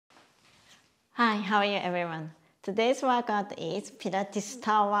Hi, how are you everyone? Today's workout is Pilates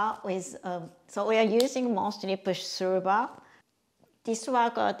Tower with, so we are using mostly push-through bar. This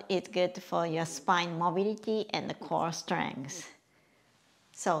workout is good for your spine mobility and core strength.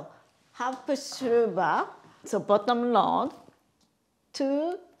 So have push-through bar, so bottom load,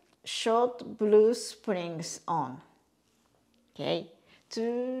 2 short blue springs on. Okay,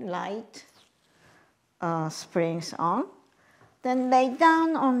 2 light springs on. Then lay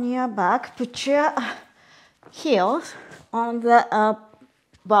down on your back, put your heels on the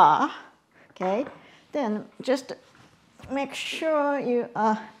bar, okay? Then just make sure you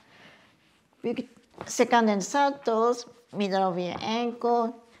are second and third toes, middle of your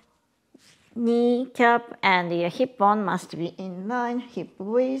ankle, kneecap and your hip bone must be in line, hip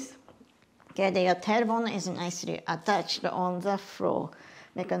width. Okay, then your tailbone is nicely attached on the floor.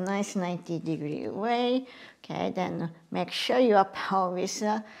 Make a nice 90-degree way. Okay, then make sure your pelvis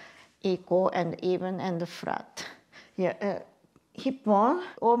is equal and even and flat. Your hip bone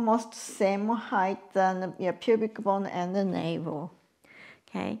almost same height than your pubic bone and the navel.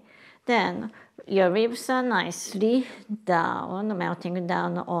 Okay, then your ribs are nicely down, melting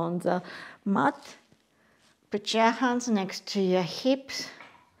down on the mat. Put your hands next to your hips.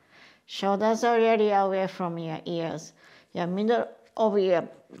 Shoulders are really away from your ears. Your middle of your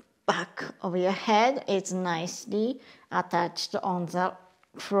back of your head is nicely attached on the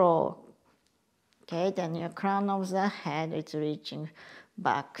floor. Okay, then your crown of the head is reaching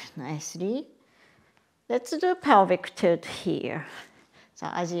back nicely. Let's do pelvic tilt here. So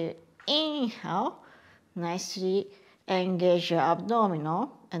as you inhale, nicely engage your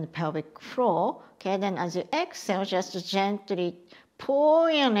abdominal and pelvic floor. Okay, then as you exhale, just gently pull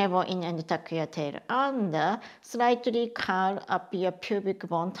your navel in and tuck your tail under, slightly curl up your pubic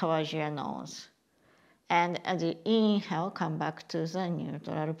bone towards your nose. And as you inhale, come back to the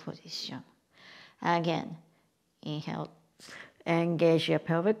neutral position. Again, inhale, engage your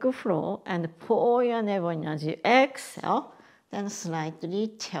pelvic floor and pull your navel in as you exhale, then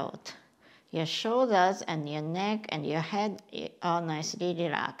slightly tilt. Your shoulders and your neck and your head are nicely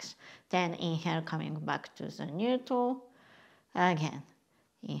relaxed. Then inhale, coming back to the neutral. Again,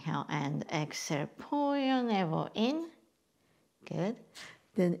 inhale and exhale, pull your navel in. Good.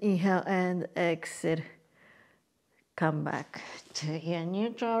 Then inhale and exhale, come back to your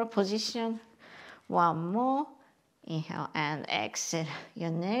neutral position. One more. Inhale and exhale. Your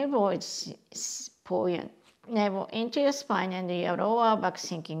navel is pull your navel into your spine and your lower back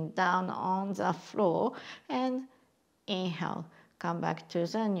sinking down on the floor. And inhale, come back to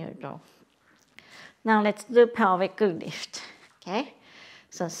the neutral. Now let's do pelvic lift. Okay,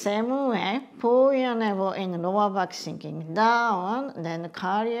 so same way, pull your navel in, lower back sinking down, then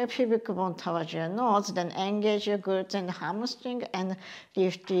curl your pubic bone towards your nose, then engage your glutes and hamstring and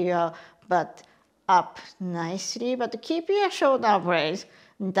lift your butt up nicely, but keep your shoulder blades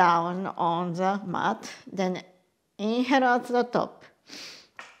down on the mat. Then inhale at the top.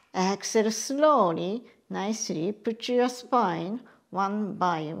 Exhale slowly, nicely, put your spine one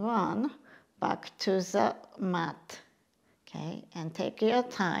by one back to the mat. Okay, and take your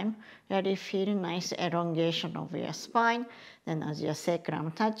time, really feel nice elongation of your spine. Then as your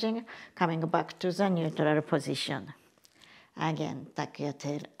sacrum touching, coming back to the neutral position. Again, tuck your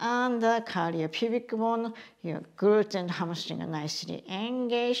tail under, curl your pubic bone, your glutes and hamstring are nicely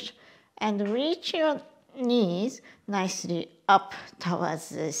engaged, and reach your knees nicely up towards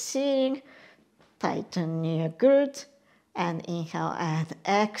the ceiling. Tighten your glutes, and inhale and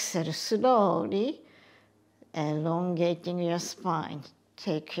exhale slowly, elongating your spine.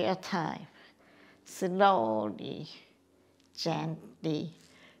 Take your time. Slowly, gently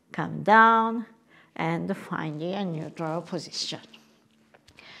come down and find your neutral position.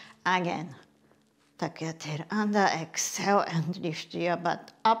 Again, tuck your tail under, exhale and lift your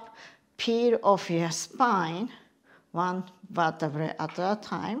butt up. Peel off your spine, one vertebrae at a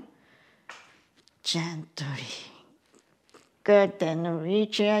time. Gently. Good, then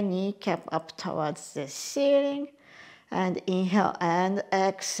reach your kneecap up towards the ceiling. And inhale and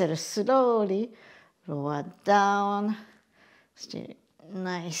exhale slowly. Lower down. Still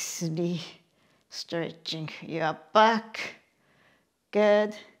nicely stretching your back.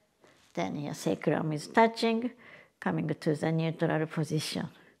 Good. Then your sacrum is touching. Coming to the neutral position.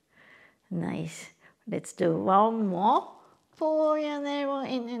 Nice. Let's do one more. Pull your navel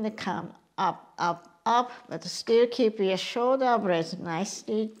in and come up, up, up, but still keep your shoulder blades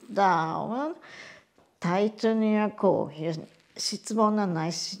nicely down. Tighten your core. Your sits bone are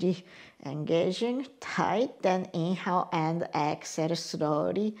nicely engaging, tight. Then inhale and exhale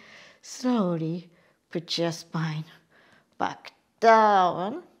slowly, slowly. Put your spine back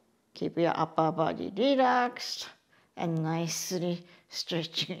down. Keep your upper body relaxed and nicely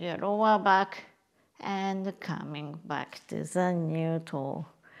stretching your lower back and coming back to the neutral.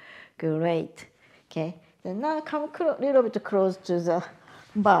 Great. Okay. Then now come a little bit close to the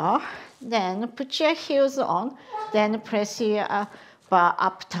bar. Then put your heels on. Then press your bar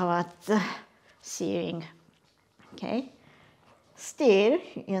up towards the ceiling. Okay. Still,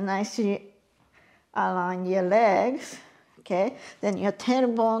 you nicely align your legs. Okay. Then your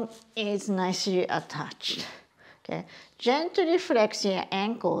tailbone is nicely attached. Okay. Gently flex your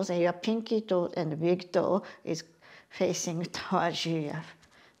ankles, and your pinky toe and big toe is facing towards your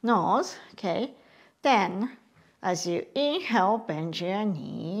nose. Okay. Then, as you inhale, bend your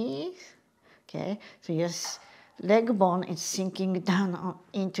knees. Okay. So your leg bone is sinking down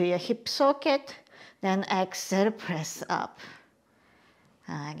into your hip socket. Then exhale, press up.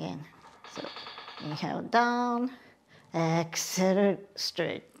 Again. So inhale down, exhale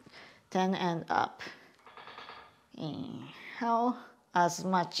straight, then and up. Inhale as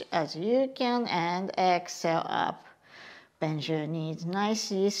much as you can and exhale up. Bend your knees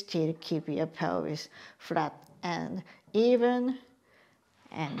nicely, still keep your pelvis flat and even.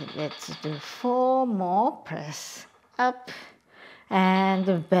 And let's do 4 more. Press up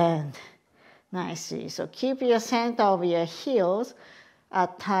and bend nicely. So keep your center of your heels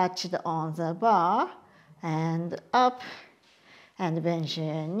attached on the bar and up, and bend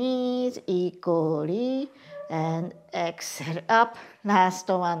your knees equally and exhale up. Last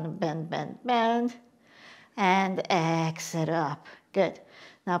one, bend, bend, bend, and exhale up. Good.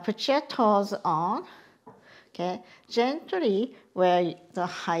 Now put your toes on. Okay, gently wear the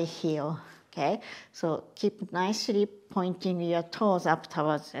high heel. Okay, so keep nicely pointing your toes up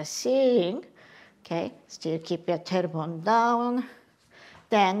towards the ceiling. Okay, still keep your tailbone down.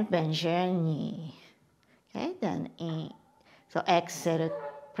 Then bend your knee. Okay, then in. So exhale,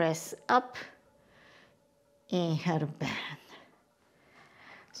 press up. Inhale, bend.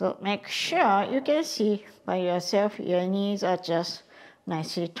 So make sure you can see by yourself your knees are just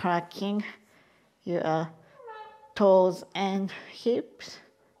nicely tracking your toes and hips.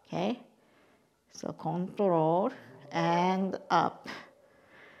 Okay, so control and up.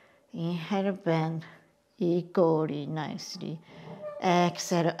 Inhale, bend equally nicely.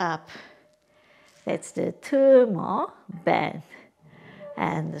 Exhale up. Let's do 2 more. Bend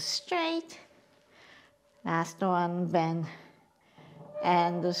and straight. Last one, bend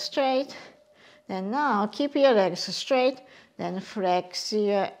and straight. Then now keep your legs straight. Then flex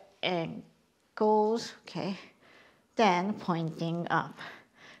your ankles. Okay. Then pointing up.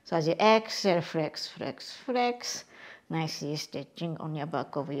 So as you exhale, flex, flex, flex. Nicely stretching on your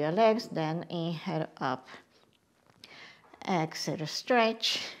back of your legs. Then inhale up. Exhale,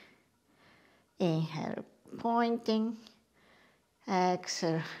 stretch. Inhale, pointing.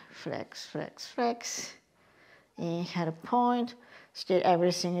 Exhale, flex, flex, flex. Inhale, point. Still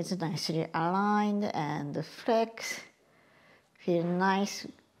everything is nicely aligned and flex. Feel nice,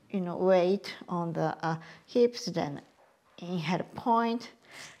 weight on the hips. Then inhale, point.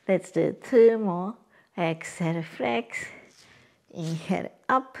 Let's do 2 more. Exhale, flex. Inhale,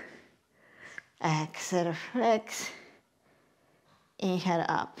 up. Exhale, flex. Inhale,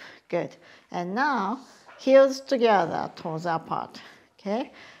 up. Good. And now, heels together, toes apart.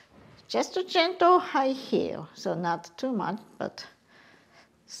 Okay? Just a gentle high heel. So not too much, but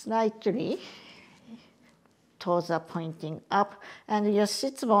slightly. Toes are pointing up. And your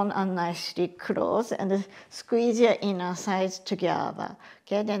sit bone are nicely closed. And squeeze your inner thighs together.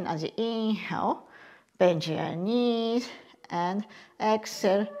 Okay? Then as you inhale, bend your knees. And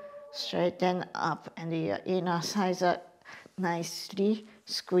exhale, straighten up. And your inner thighs are nicely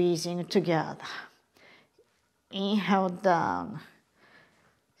squeezing together. Inhale down.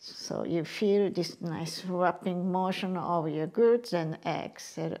 So you feel this nice wrapping motion of your glutes, and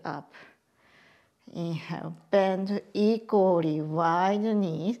exhale up. Inhale, bend equally wide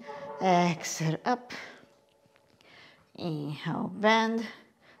knees. Exhale up. Inhale, bend.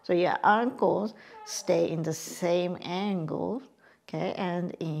 So your ankles stay in the same angle. Okay,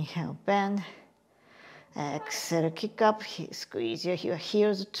 and inhale, bend. Exhale, kick up, squeeze your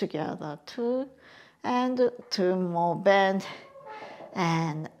heels together, 2, and 2 more, bend,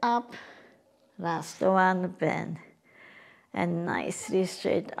 and up. Last one, bend. And nicely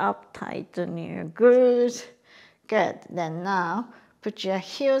straight up, tighten your glutes. Good. Then now, put your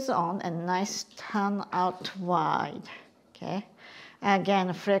heels on and nice turn out wide. Okay.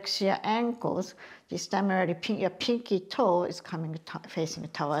 Again, flex your ankles. This time already your pinky toe is facing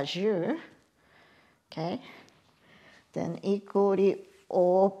towards you. Okay, then equally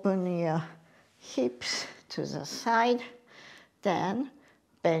open your hips to the side. Then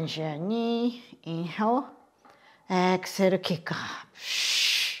Bend your knee, inhale, exhale, kick up.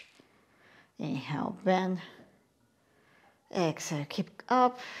 Inhale, bend, exhale, kick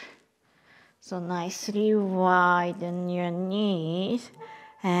up. So nicely widen your knees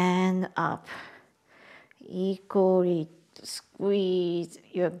and up. Equally squeeze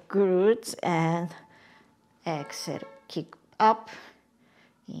your glutes and exhale, kick up.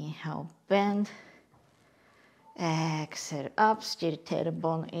 Inhale, bend. Exhale up, still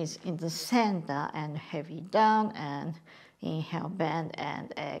tailbone is in the center and heavy down, and inhale, bend,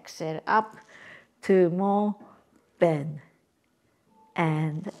 and exhale up. 2 more, bend,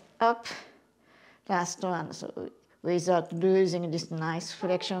 and up. Last one, so without losing this nice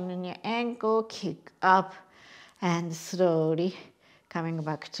flexion in your ankle, kick up, and slowly coming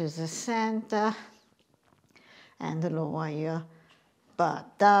back to the center, and lower your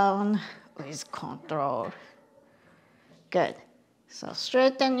butt down with control. Good. So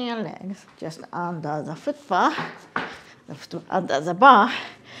straighten your legs just under the foot bar, under the bar.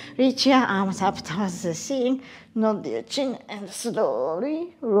 Reach your arms up towards the ceiling, nod your chin, and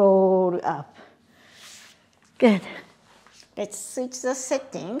slowly roll up. Good. Let's switch the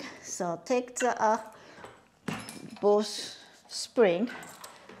setting. So take the both spring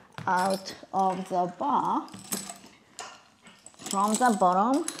out of the bar from the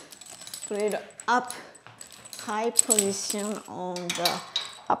bottom, put it up. High position on the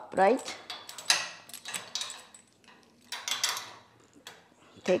upright.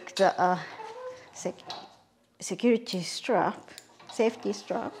 Take the security strap, safety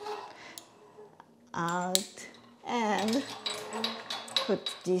strap out and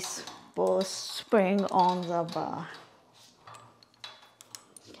put this both spring on the bar.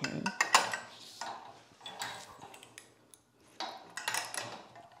 Okay.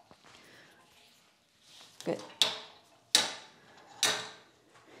 Good.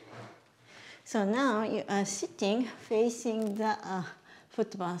 So now you are sitting facing the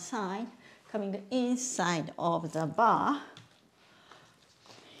footbar side, coming inside of the bar.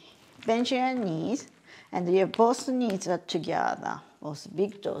 Bend your knees, and your both knees are together. Both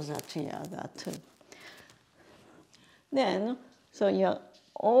big toes are together too. Then, so you're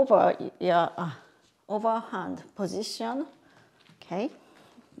over your overhand position. Okay.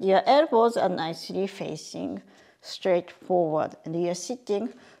 Your elbows are nicely facing straight forward, and you're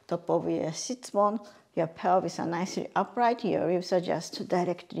sitting top of your sit bone. Your pelvis are nicely upright. Your ribs are just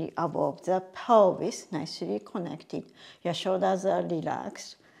directly above the pelvis, nicely connected. Your shoulders are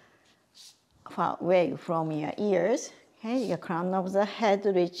relaxed, far away from your ears. Okay, your crown of the head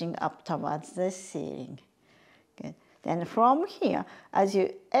reaching up towards the ceiling. Good. Then from here, as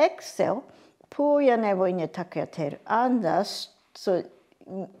you exhale, pull your navel in, tuck your tail under. So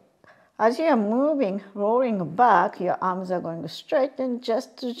as you are moving, rolling back, your arms are going straight, and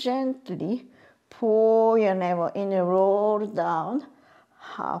just gently pull your navel in, roll down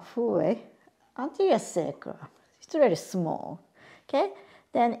halfway until your sacrum. It's really small. Okay?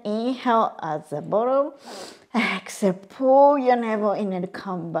 Then inhale at the bottom. Exhale, pull your navel in and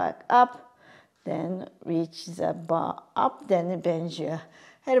come back up. Then reach the bar up. Then bend your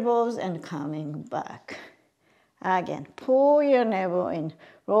elbows and coming back. Again, pull your navel in,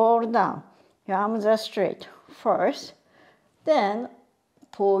 roll down. Your arms are straight first. Then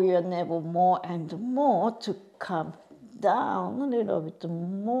pull your navel more and more to come down a little bit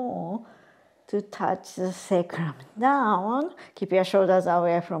more to touch the sacrum down. Keep your shoulders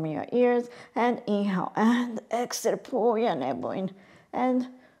away from your ears, and inhale and exhale, pull your navel in and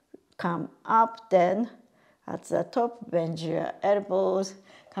come up. Then at the top, bend your elbows,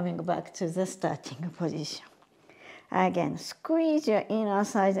 coming back to the starting position. Again, squeeze your inner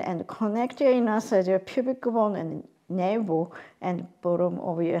thighs and connect your inner thighs, your pubic bone and navel and bottom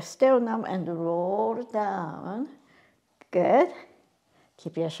of your sternum, and roll down. Good.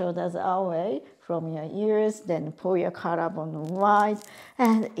 Keep your shoulders away from your ears, then pull your collarbone wide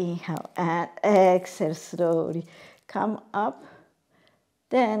and inhale and exhale slowly. Come up,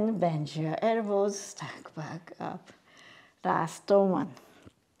 then bend your elbows, stack back up. Last one.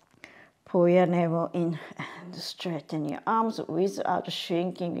 Pull your navel in and straighten your arms without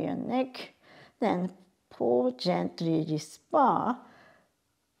shrinking your neck. Then pull gently this bar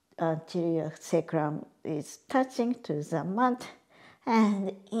until your sacrum is touching to the mat.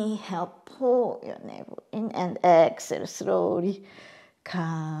 And inhale, pull your navel in and exhale slowly.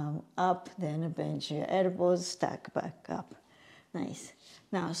 Come up, then bend your elbows, stack back up. Nice.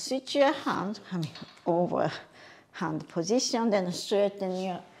 Now switch your hands, coming over hand position, then straighten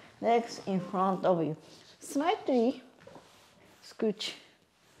your legs in front of you. Slightly scooch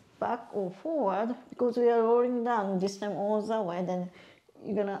back or forward because we are rolling down this time all the way. Then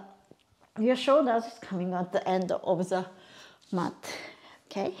your shoulders is coming at the end of the mat,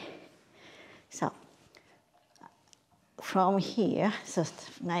 okay? So from here, so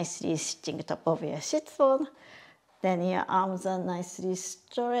nicely sitting top of your sit bone, then your arms are nicely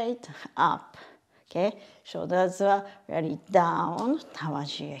straight up, okay? Shoulders are really down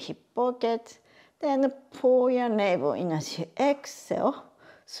towards your hip pocket. Then pull your navel in as you exhale,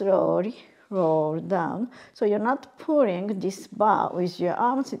 slowly roll down. So you're not pulling this bar with your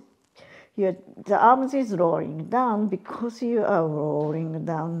arms. The arms is rolling down because you are rolling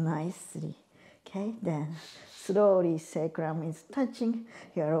down nicely. Okay, then slowly sacrum is touching,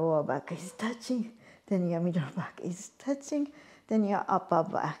 your lower back is touching, then your middle back is touching, then your upper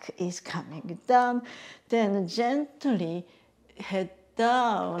back is coming down. Then gently head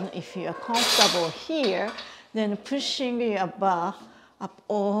down if you are comfortable here, then pushing your bar up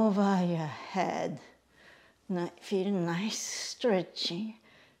over your head. Feel nice stretching,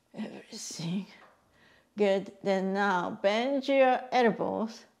 everything. Good. Then now bend your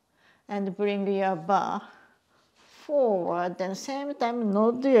elbows and bring your bar forward. Then same time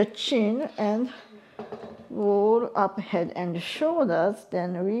nod your chin and roll up head and shoulders.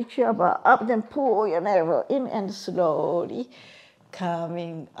 Then reach your bar up. Then pull your elbow in and slowly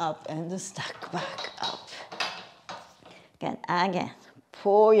coming up and stack back up. Again,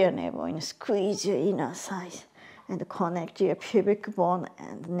 pull your navel in, squeeze your inner thighs, and connect your pubic bone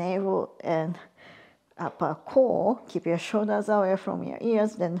and navel and upper core. Keep your shoulders away from your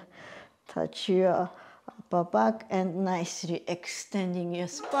ears, then touch your upper back and nicely extending your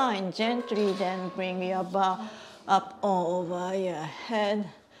spine. Gently then bring your bar up over your head.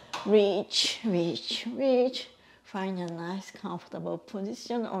 Reach, reach, reach. Find a nice comfortable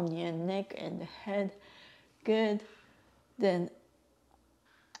position on your neck and head. Good. Then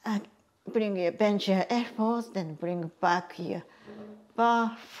bend your elbows, then bring back your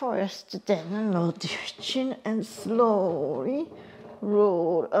bar first, then nod your chin and slowly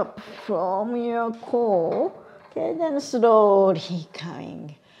roll up from your core. Okay, then slowly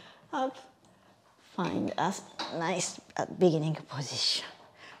coming up. Find a nice beginning position.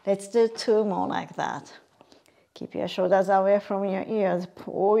 Let's do 2 more like that. Keep your shoulders away from your ears.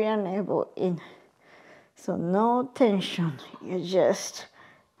 Pull your navel in. So no tension.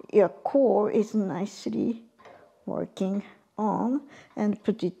 Your core is nicely working on, and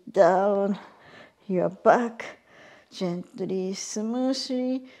put it down your back gently,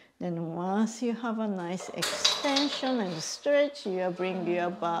 smoothly. Then once you have a nice extension and stretch, you bring your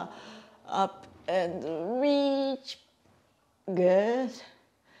bar up and reach. Good.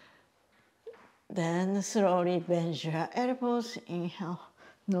 Then slowly bend your elbows. Inhale,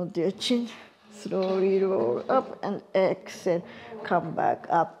 nod your chin. Slowly roll up and exhale. Come back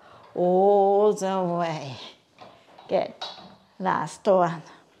up all the way. Good. Last one.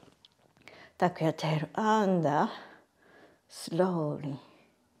 Tuck your tail under. Slowly.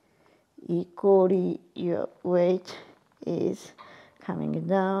 Equally, your weight is coming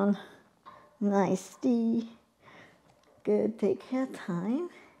down nicely. Good. Take your time.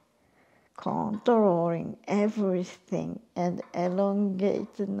 Controlling everything and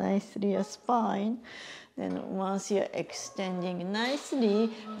elongate nicely your spine. Then once you're extending nicely,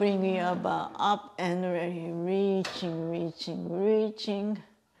 bring your bar up and really reaching, reaching, reaching.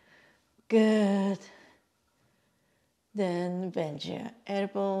 Good. Then bend your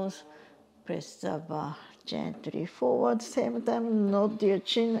elbows, press the bar gently forward. Same time, nod your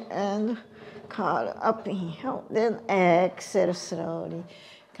chin and curl up. Inhale, then exhale slowly.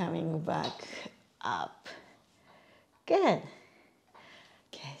 Coming back up. Good.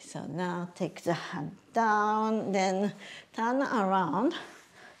 Okay, so now take the hand down, then turn around.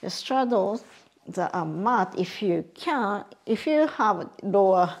 You straddle the mat if you can. If you have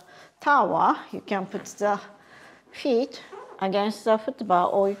lower tower, you can put the feet against the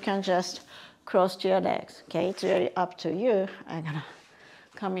footbar, or you can just cross your legs. Okay, it's really up to you. I'm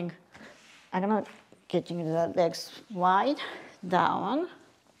gonna getting the legs wide down.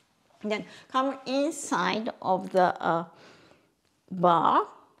 Then come inside of the bar,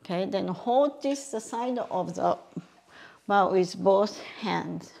 okay? Then hold the side of the bar with both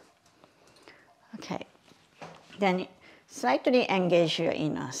hands, okay? Then slightly engage your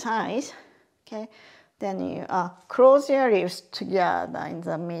inner thighs, okay? Then you close your ribs together in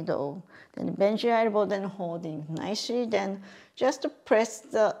the middle. Then bend your elbow, then holding nicely. Then just press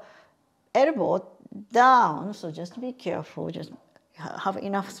the elbow down, so just be careful, just have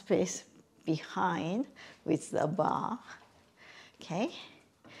enough space behind with the bar, okay?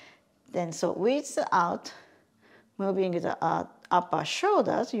 Then so without moving the upper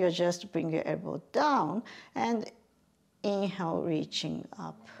shoulders, you just bring your elbow down and inhale, reaching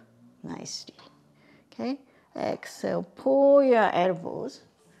up nicely. Okay, exhale, pull your elbows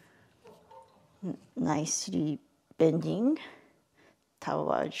nicely bending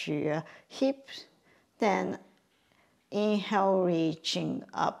towards your hips. Then inhale, reaching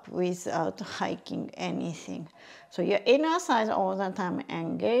up without hiking anything. So your inner thighs all the time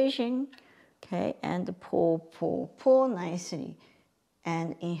engaging. Okay, and pull, pull, pull nicely.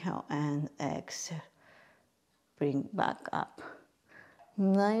 And inhale and exhale. Bring back up.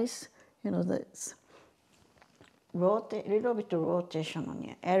 Nice, that's rotate, little bit of rotation on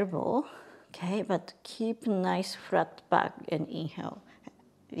your elbow. Okay, but keep nice flat back and inhale,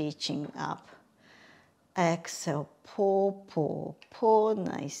 reaching up. Exhale, pull, pull, pull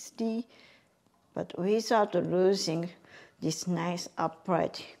nicely, but without losing this nice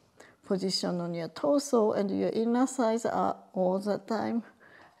upright position on your torso, and your inner thighs are all the time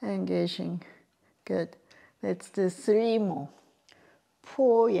engaging. Good. Let's do 3 more.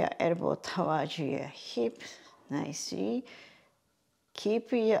 Pull your elbow towards your hips nicely.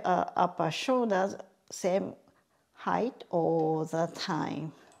 Keep your upper shoulders same height all the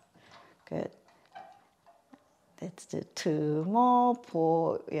time. Good. Let's do 2 more.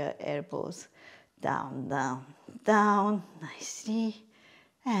 Pull your elbows down, down, down nicely.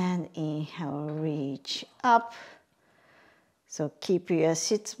 And inhale, reach up. So keep your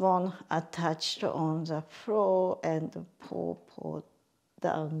sit bone attached on the floor and pull, pull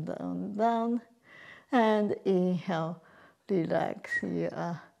down, down, down. And inhale, relax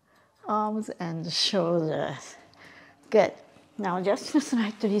your arms and shoulders. Good. Now just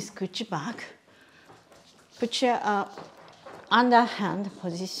slightly scooch back. Put your underhand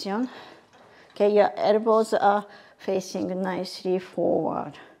position. Okay, your elbows are facing nicely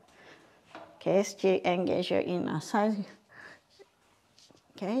forward. Okay, still engage your inner thigh.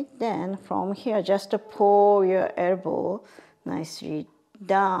 Okay, then from here, just pull your elbow nicely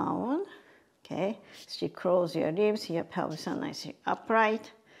down. Okay, still close your ribs, your pelvis are nicely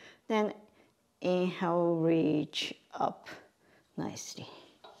upright. Then inhale, reach up nicely.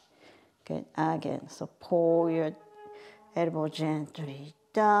 Good, again, so pull your elbow gently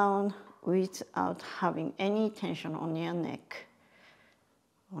down without having any tension on your neck,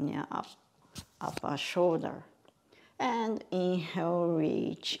 on your upper shoulder. And inhale,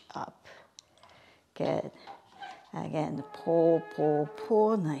 reach up. Good. Again, pull, pull,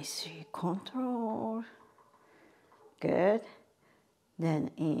 pull, nicely control. Good.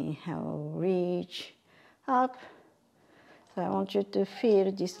 Then inhale, reach up. So I want you to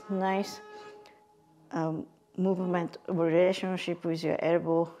feel this nice movement relationship with your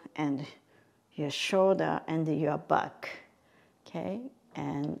elbow and your shoulder and your back. Okay,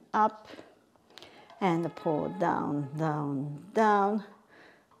 and up and pull down, down, down.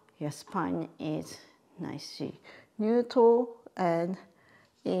 Your spine is nicely neutral, and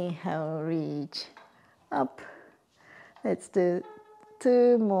inhale, reach up. Let's do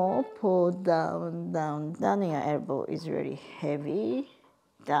 2 more. Pull down, down, down. Your elbow is really heavy.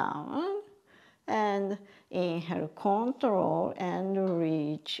 Down. And inhale, control, and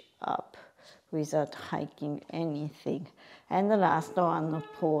reach up without hiking anything. And the last one,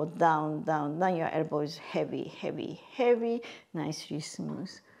 pull down, down, down. Your elbow is heavy, heavy, heavy. Nicely smooth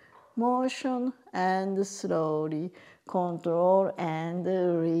motion, and slowly control and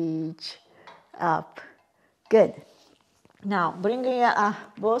reach up. Good. Now bring your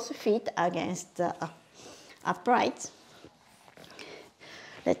both feet against the upright.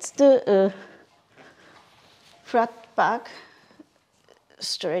 Let's do a flat back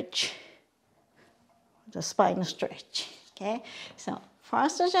stretch, the spine stretch. Okay, so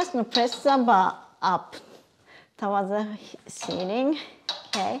first just press the bar up towards the ceiling.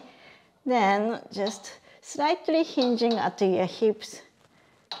 Okay, then just slightly hinging at your hips,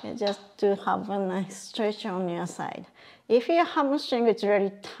 okay, just to have a nice stretch on your side. If your hamstring is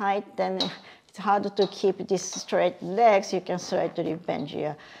really tight, then it's hard to keep these straight legs. You can slightly bend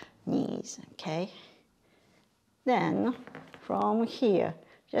your knees. Okay. Then from here,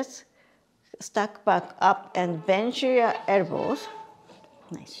 just stack back up and bend your elbows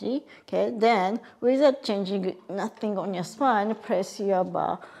nicely. Okay, then without changing nothing on your spine, press your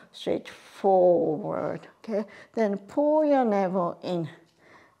bar straight forward. Okay, then pull your navel in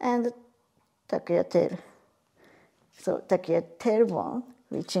and tuck your tail. So tuck your tailbone,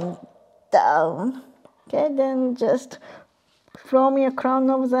 reaching down. Okay, then just from your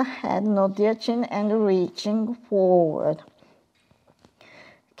crown of the head, nod your chin and reaching forward.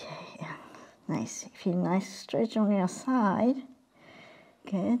 Okay, nice. Feel nice stretch on your side.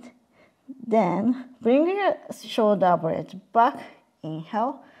 Good. Then bring your shoulder blades back.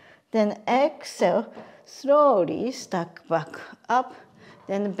 Inhale. Then exhale. slowly stack back up,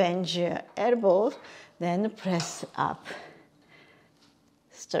 then bend your elbows, then press up.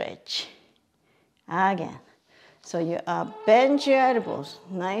 Stretch. Again. So you bend your elbows,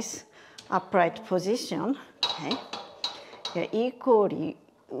 nice upright position. Okay. You equally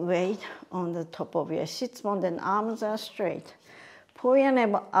weight on the top of your sit bone, then arms are straight. Pull your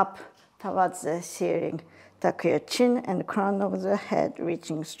navel up towards the ceiling. Tuck your chin and crown of the head,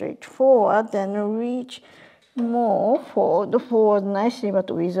 reaching straight forward, then reach more forward nicely,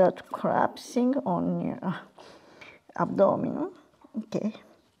 but without collapsing on your abdomen. Okay.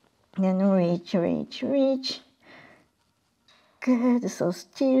 Then reach, reach, reach. Good. So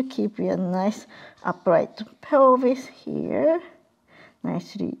still keep your nice upright pelvis here.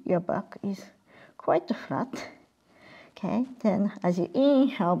 Nicely, your back is quite flat. Okay. Then as you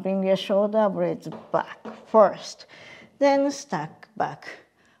inhale, bring your shoulder blades back first. Then stack back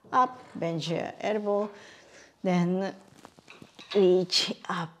up, bend your elbow. Then reach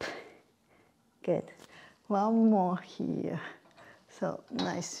up. Good. One more here. So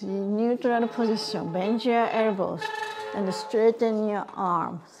nicely neutral position. Bend your elbows and straighten your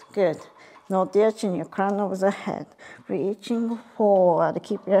arms. Good. Not touching your crown of the head. Reaching forward.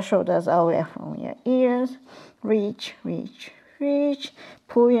 Keep your shoulders away from your ears. Reach, reach, reach.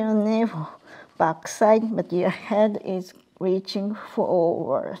 Pull your navel back side, but your head is reaching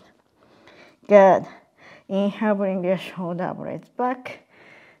forward. Good. Inhale, bring your shoulder blades back.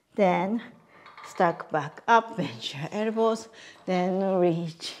 Then stack back up, bend your elbows, then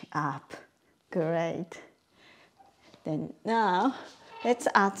reach up. Great. Then now, let's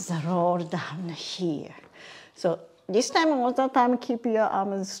add the roll down here. So this time, all the time, keep your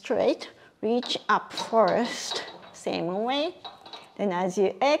arms straight. Reach up first, same way. Then as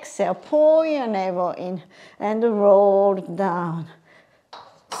you exhale, pull your navel in and roll down.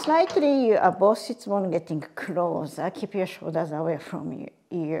 Slightly, you are both sit bone getting closer. Keep your shoulders away from your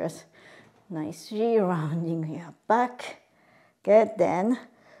ears. Nicely rounding your back. Good. Then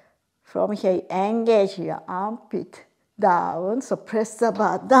from here, engage your armpit down. So press the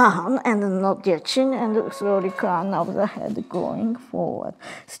bar down and nod your chin and slowly crown of the head going forward.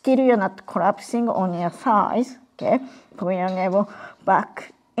 Still, you're not collapsing on your thighs. Okay. Pull your navel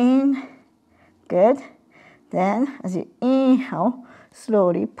back in. Good. Then as you inhale,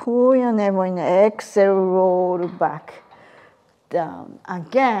 slowly pull your navel in, exhale, roll back down.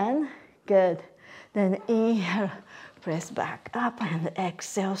 Again. Good. Then inhale, press back up and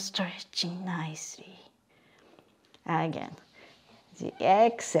exhale, stretching nicely. Again. The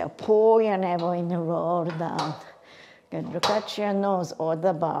exhale, pull your navel in, roll down. Good. Look at your nose or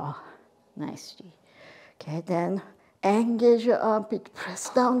the bar. Nicely. Okay, then engage your armpit,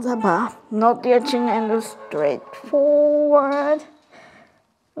 press down the bar, not your chin and straight forward.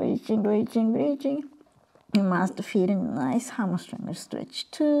 Reaching, reaching, reaching. You must feel a nice hamstring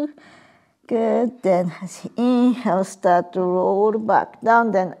stretch too. Good. Then as you inhale, start to roll back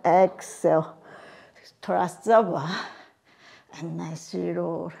down. Then exhale, trust the bar and nicely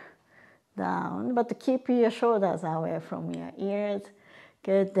roll down. But keep your shoulders away from your ears.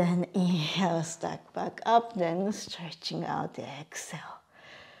 Good. Then inhale, stack back up. Then stretching out. Exhale.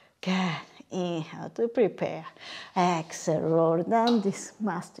 Good. Inhale to prepare. Exhale, roll down. This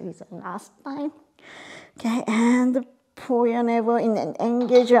must be the last time. Okay, and pull your navel in and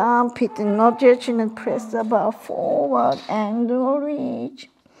engage your armpit and nod your chin and press the bar forward and reach.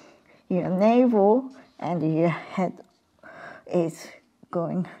 Your navel and your head is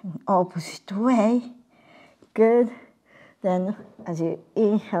going in opposite way. Good. Then as you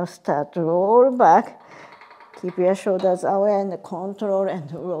inhale, start to roll back. Keep your shoulders away and control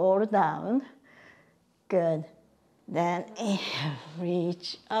and roll down. Good. Then inhale,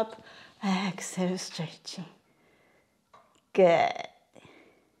 reach up. Exhale, stretching. Good.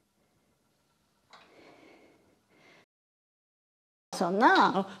 So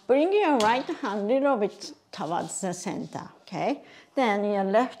now, bring your right hand a little bit towards the center, okay? Then your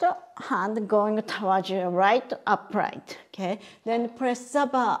left hand going towards your right upright, okay? Then press the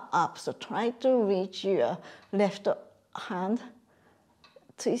bar up, so try to reach your left hand.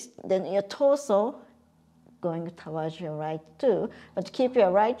 Twist, then your torso going towards your right too, but keep your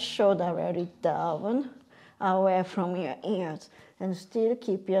right shoulder very down, away from your ears, and still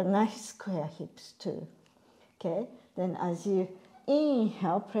keep your nice square hips too, okay? Then as you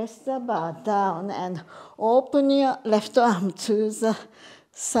inhale, press the bar down and open your left arm to the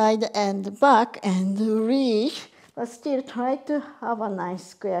side and back and reach, but still try to have a nice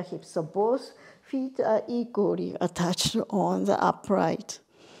square hip, so both feet are equally attached on the upright.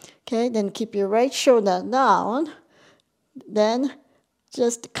 Okay, then keep your right shoulder down, then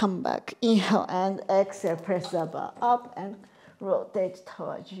Just come back. Inhale and exhale. Press the bar up and rotate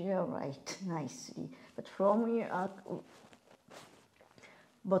towards your right nicely. But from your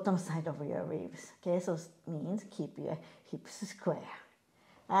bottom side of your ribs. Okay, so it means keep your hips square.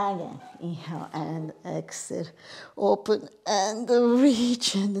 Again, inhale and exhale. Open and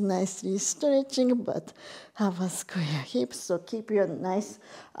reach and nicely stretching, but have a square hip. So keep your nice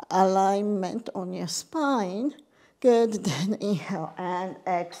alignment on your spine. Good, then inhale and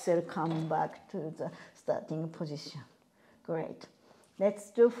exhale, come back to the starting position. Great. Let's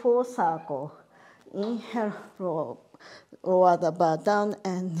do full circle. Inhale, lower the bar down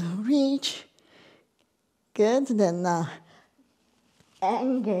and reach. Good, then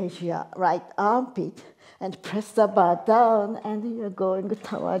engage your right armpit and press the bar down, and you're going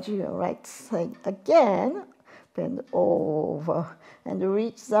towards your right side again. Bend over and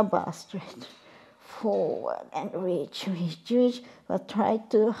reach the bar straight. Forward and reach, reach, reach. But try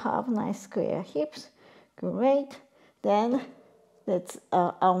to have nice square hips. Great. Then let's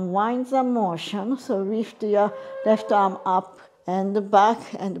unwind the motion. So lift your left arm up and back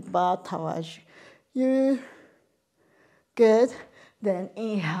and bar towards you. Good. Then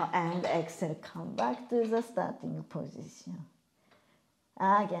inhale and exhale. Come back to the starting position.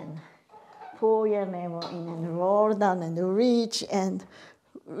 Again, pull your navel in and roll down and reach, and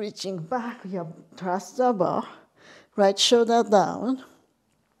reaching back, you trust the bar, right shoulder down.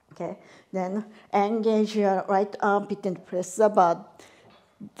 Okay, then engage your right armpit and press the bar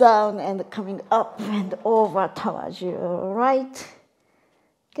down and coming up and over towards your right.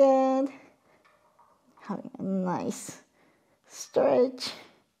 Good. Having a nice stretch.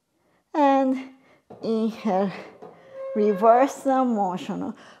 And inhale, reverse the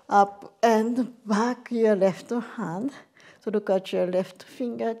motion, up and back your left hand. So look at your left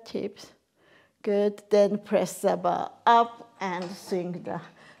fingertips. Good. Then press the bar up and swing the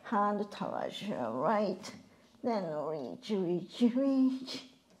hand towards your right. Then reach, reach, reach.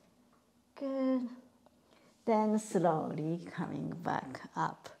 Good. Then slowly coming back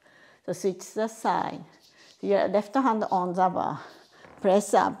up. So switch the side. Your left hand on the bar.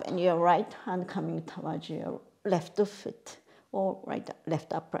 Press up, and your right hand coming towards your left foot, or right,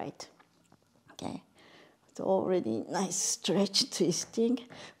 left upright. Okay. It's already nice stretch, twisting,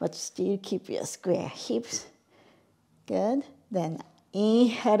 but still keep your square hips. Good. Then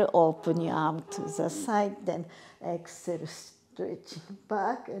inhale, open your arm to the side. Then exhale, stretching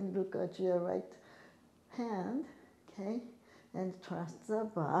back and look at your right hand. Okay. And trust the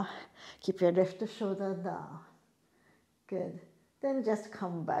bar. Keep your left shoulder down. Good. Then just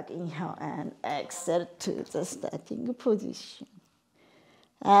come back, inhale and exhale to the starting position.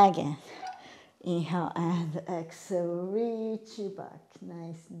 Again. Inhale and exhale, reach back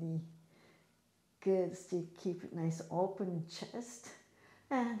nicely. Good, still keep nice open chest.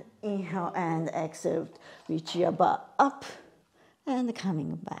 And inhale and exhale, reach your butt up and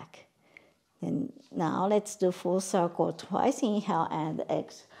coming back. Then now let's do full circle twice. Inhale and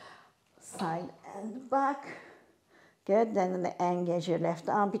exhale, side and back. Good, then engage your left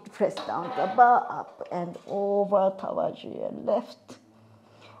armpit, press down the bar up and over towards your left.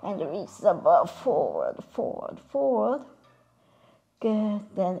 And reach the bar forward, forward, forward. Good.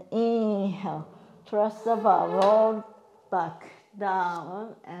 Then inhale. Trust the bar. Roll back,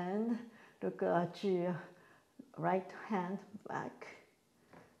 down, and look at your right hand back.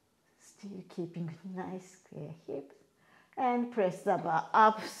 Still keeping nice square hips. And press the bar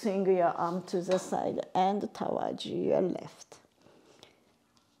up. Swing your arm to the side and towards your left.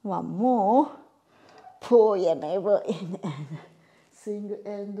 One more. Pull your navel in and swing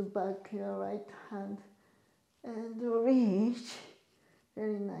and back your right hand and reach.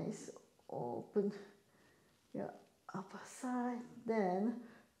 Very nice. Open your upper side. Then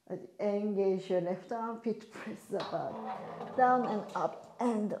engage your left armpit. Press the bar down and up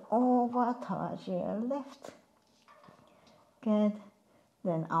and over towards your left. Good.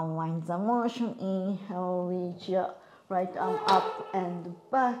 Then unwind the motion. Inhale, reach your right arm up and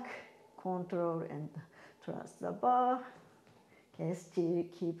back. Control and trust the bar. Okay, still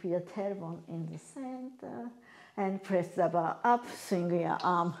keep your tailbone in the center and press the bar up, swing your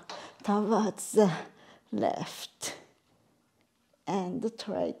arm towards the left and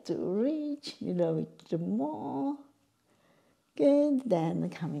try to reach a little bit more. Good, then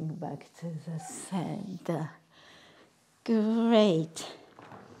coming back to the center. Great.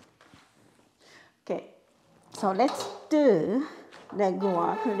 Okay, so let's do leg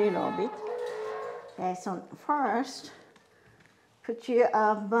work a little bit. Okay, so first, put your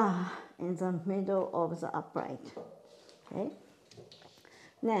bar in the middle of the upright. Okay.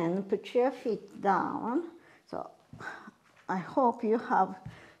 Then put your feet down. So I hope you have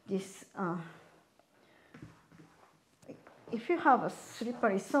this. If you have a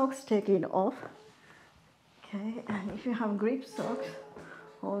slippery socks, take it off. Okay, and if you have grip socks,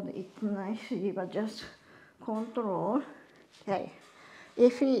 hold it nicely, but just control. Okay,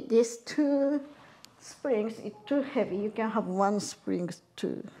 if these two springs is too heavy, you can have one spring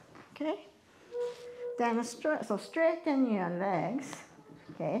too. Okay, then straighten your legs.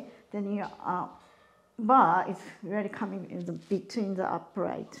 Okay, then your bar is really coming in between the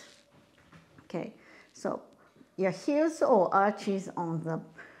upright. Okay, so your heels or arches on the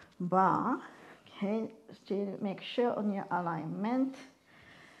bar. Okay, still make sure on your alignment,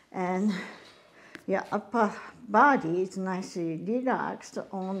 and your upper body is nicely relaxed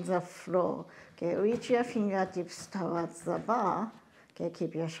on the floor. Okay, reach your fingertips towards the bar. Okay,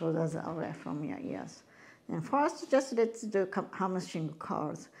 keep your shoulders away from your ears. And first, just let's do hamstring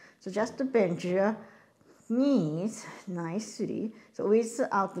curls. So just bend your knees nicely, so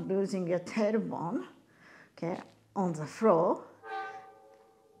without losing your tailbone. Okay, on the floor.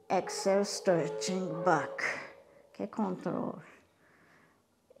 Exhale, stretching back. Okay, control.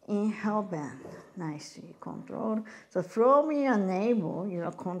 Inhale, bend. Nicely control. So from your navel, you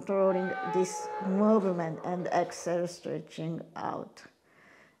are controlling this movement, and exhale, stretching out.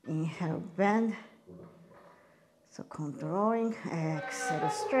 Inhale, bend. So controlling. Exhale,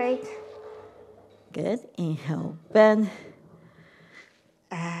 straight. Good. Inhale, bend.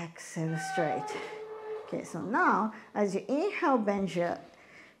 Exhale, straight. Okay, so now as you inhale, bend your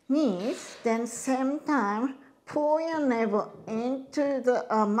knees, then same time pull your navel into the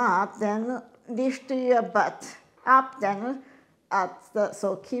mat, then lift your butt up, then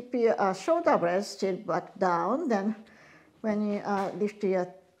so keep your shoulder blades still back down. Then when you lift your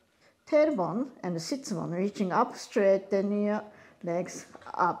tailbone and sits bone reaching up, straighten your legs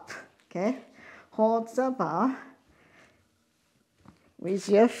up. Okay, hold the bar with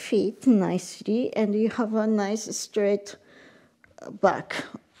your feet nicely, and you have a nice straight back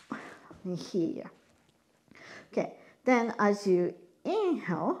here. Okay, then as you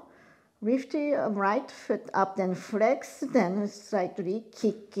inhale, lift your right foot up, then flex, then slightly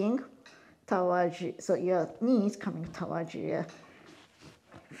kicking towards you, so your knees coming towards your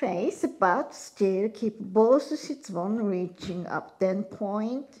face, but still keep both sits bone reaching up, then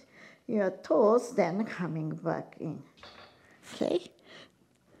point your toes, then coming back in. Okay,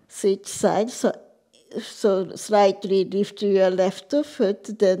 switch sides, so slightly lift your left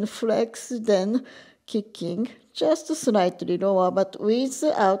foot, then flex, then kicking, just slightly lower, but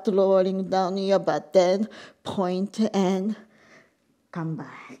without lowering down your butt, then point and come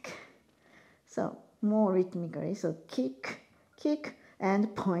back. So more rhythmically, so kick, kick,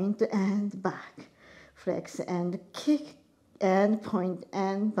 and point and back. Flex and kick, and point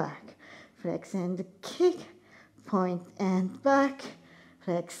and back. Flex and kick, point and back.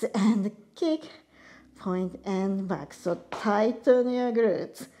 Flex and kick, point and back. So tighten your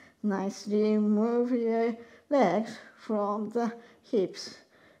glutes. Nicely move your legs from the hips.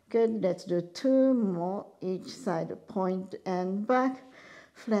 Good, let's do two more each side. Point and back,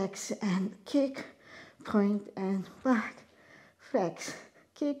 flex and kick, point and back, flex,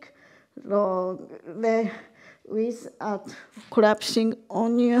 kick, long leg without collapsing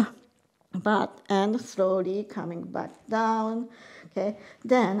on your butt, and slowly coming back down. Okay,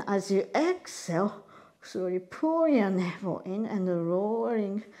 then as you exhale, slowly pull your navel in and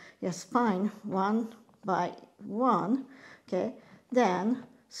lowering your spine one by one. Okay, then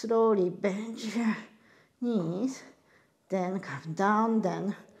slowly bend your knees, then come down,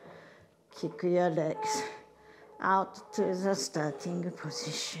 then kick your legs out to the starting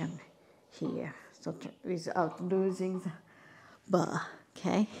position here, so without losing the bar.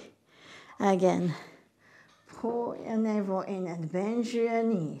 Okay, again, pull your navel in and bend your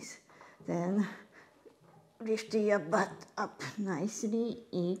knees, then lift your butt up nicely,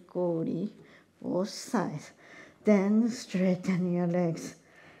 equally, both sides. Then straighten your legs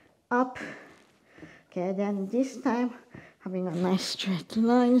up. Okay, then this time, having a nice straight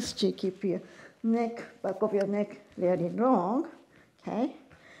line, still keep your neck, back of your neck really long. Okay,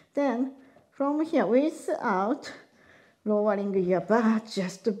 then from here, without lowering your butt,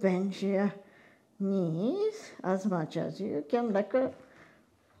 just bend your knees as much as you can, like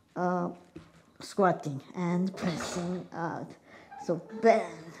squatting and pressing out. So bend,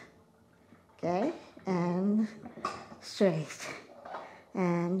 okay, and straight,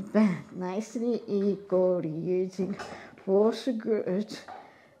 and bend nicely, equally, using both glutes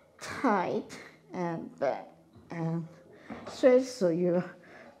tight and bend and straight, so your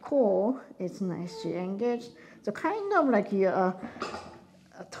core is nicely engaged. So kind of like your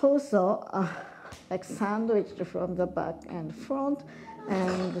torso like sandwiched from the back and front,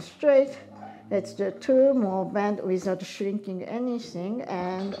 and straight. Let's do 2 more bend without shrinking anything,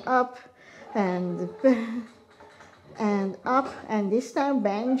 and up, and up, and this time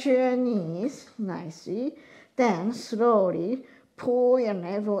bend your knees nicely. Then slowly pull your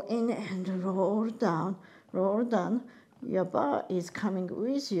navel in and roll down, roll down. Your bar is coming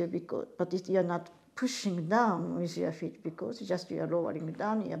with you, but you're not pushing down with your feet because just you're lowering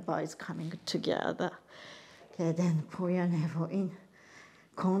down, your bar is coming together. Okay, then pull your navel in,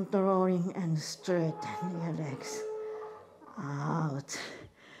 controlling and straighten your legs out.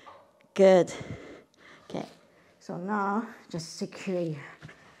 Good. Okay, so now just secure your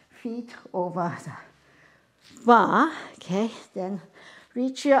feet over the bar. Okay, then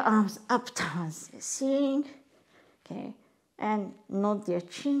reach your arms up towards the ceiling. Okay, and nod your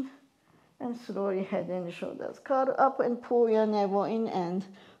chin, and slowly head and shoulders curl up, and pull your navel in and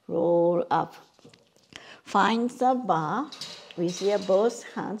roll up. Find the bar with your both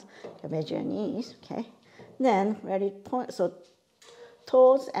hands, bend your knees, okay? Then let it point, so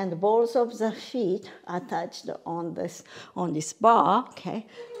toes and balls of the feet are touched on this bar, okay?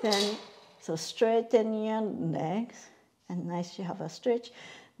 Then, so straighten your legs, and nice you have a stretch.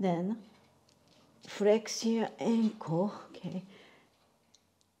 Then flex your ankle, okay?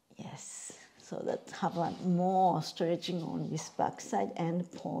 Yes, so that have a more stretching on this back side, and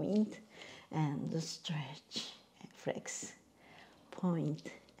point and stretch, flex, point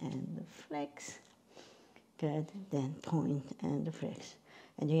and flex. Good, then point and flex.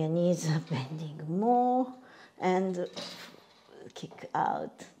 And your knees are bending more, and kick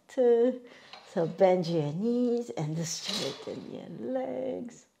out too. So bend your knees and straighten your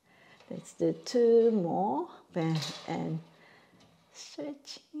legs. Let's do 2 more, bend and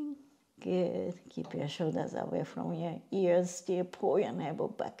stretching. Good. Keep your shoulders away from your ears. Still pull your navel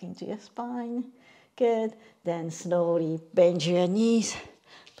back into your spine. Good. Then slowly bend your knees.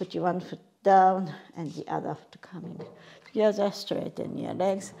 Put your one foot down and the other foot coming together. Straighten your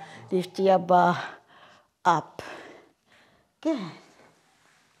legs. Lift your bar up. Good.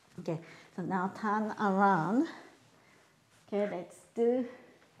 Okay. So now turn around. Okay. Let's do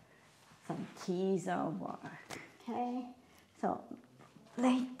some teaser work. Okay. So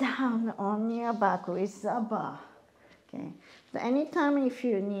lay down on your back with the bar. Okay. So anytime if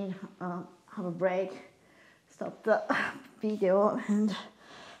you need have a break, stop the video and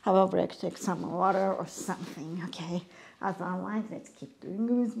have a break, take some water or something. Okay. Otherwise, let's keep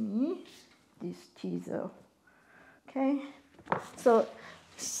doing with me this teaser. Okay.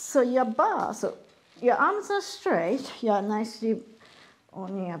 So your bar, so your arms are straight. You're nicely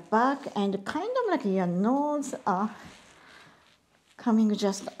on your back, and kind of like your nose are coming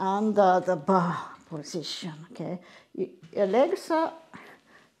just under the bar position, okay? Your legs are,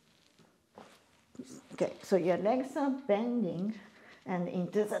 okay, so your legs are bending and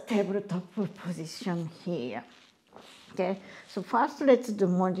into the tabletop position here, okay? So first let's do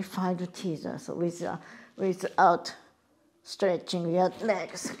modified teaser, so without stretching your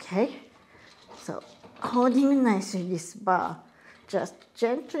legs, okay? So holding nicely this bar, just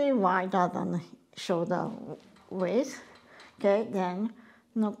gently wider than shoulder width. Okay, then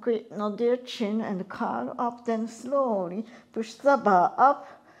nod your chin and curl up, then slowly push the bar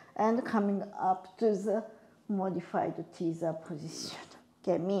up and coming up to the modified teaser position.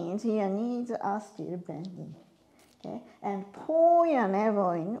 Okay, means your knees are still bending. Okay, and pull your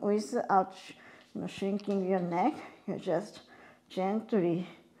navel in without shrinking your neck. You just gently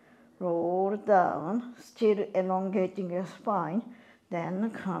roll down, still elongating your spine, then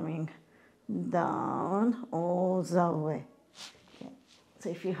coming down all the way. So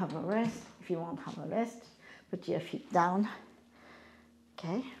if you have a rest, if you won't have a rest, put your feet down,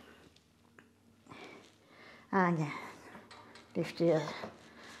 okay? Again, lift your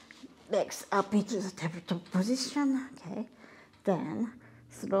legs up into the tabletop position, okay? Then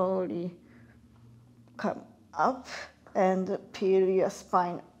slowly come up and peel your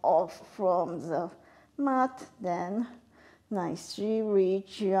spine off from the mat, then nicely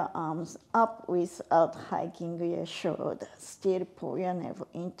reach your arms up without hiking your shoulders. Still pull your navel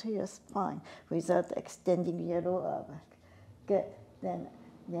into your spine without extending your lower back. Good. Then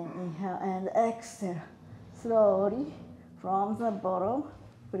inhale and exhale. Slowly from the bottom,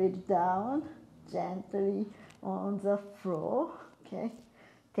 put it down gently on the floor. Okay.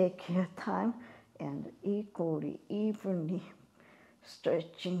 Take your time and evenly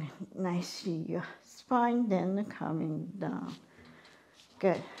stretching nicely your spine, then coming down.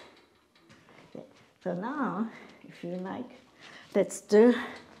 Good. Okay. So now, if you like, let's do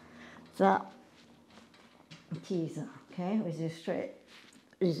the teaser, okay, with your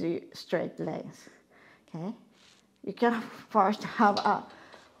straight legs. okay? You can first have a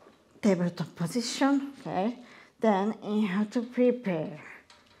tabletop position, okay? Then you have to prepare,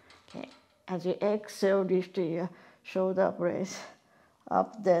 okay? As you exhale, lift your shoulder blades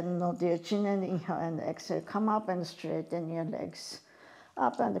up, then nod your chin and inhale and exhale. Come up and straighten your legs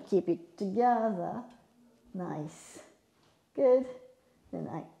up and keep it together. Nice. Good. Then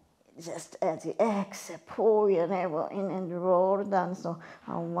just as you exhale, pull your navel in and roll down. So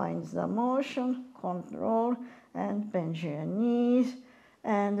unwind the motion, control, and bend your knees.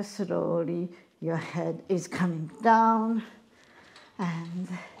 And slowly your head is coming down. And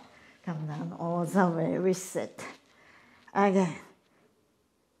come down all the way. Reset. Again.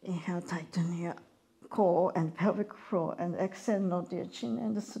 Inhale, tighten your core and pelvic floor. And exhale, nod your chin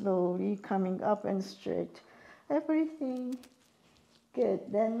and slowly coming up and straight. Everything. Good.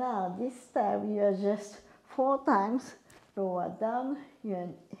 Then now, this time you are just 4 times lower down your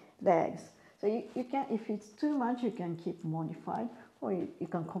legs. So you can, if it's too much, you can keep modified, or you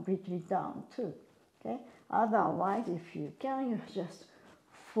can completely down too. Okay. Otherwise, if you can, you just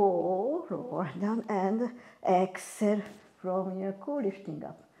 4 lower down and exhale from your core, lifting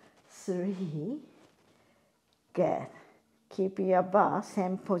up. 3. Good. Keep your bar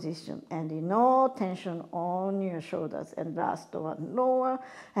same position and no tension on your shoulders. And last one, lower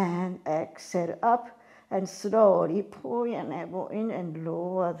and exhale up and slowly pull your navel in and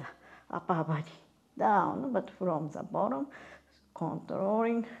lower the upper body down, but from the bottom,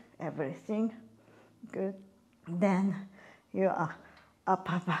 controlling everything. Good. Then your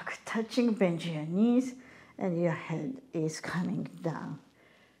upper back touching, bend your knees, and your head is coming down.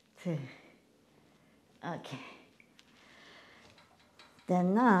 2. Okay.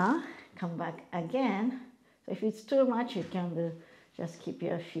 Then now, come back again. So if it's too much, you can do, just keep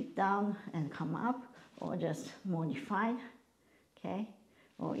your feet down and come up, or just modify, okay?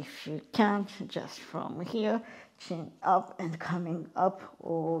 Or if you can't, just from here, chin up and coming up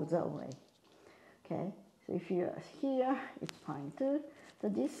all the way, okay? So if you're here, it's fine too. So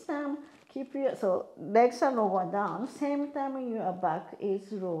this time, keep your, so legs are lower down, same time your back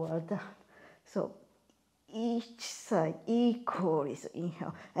is lower down. So each side equally, so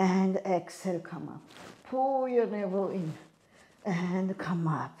inhale and exhale, come up. Pull your navel in and come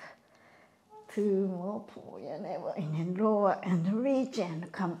up. 2 more, pull your navel in and lower and reach and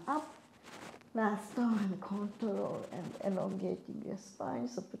come up. Last one, control and elongating your spine.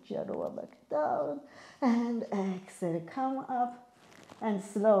 So put your lower back down and exhale, come up and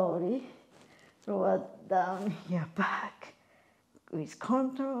slowly lower down your back with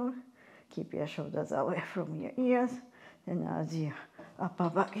control. Keep your shoulders away from your ears. And as your upper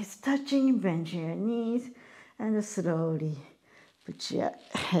back is touching, bend your knees and slowly put your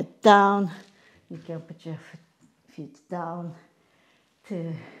head down. You can put your feet down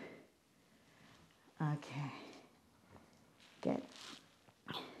to, okay, good.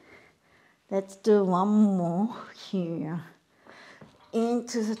 Let's do one more here.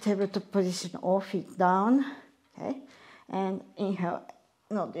 Into the tabletop position, all feet down, okay? And inhale.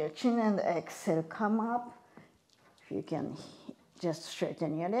 Nod your chin and exhale, come up. If you can, just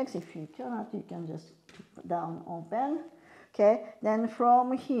straighten your legs. If you cannot, you can just keep down or bend. Okay, then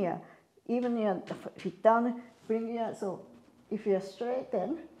from here, even your feet down, bring your, so if you're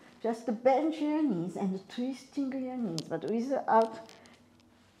straightened, just bend your knees and twisting your knees, but without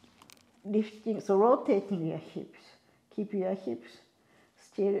lifting, so rotating your hips. Keep your hips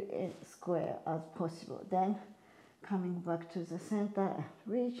still in square as possible. Then coming back to the center and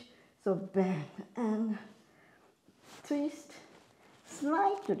reach, so bend and twist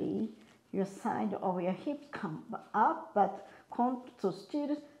slightly. Your side of your hips come up, but so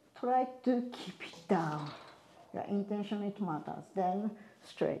still try to keep it down. Your intention, it matters. Then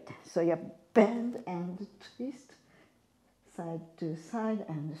straight. So you bend and twist, side to side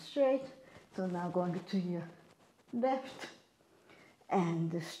and straight. So now going to your left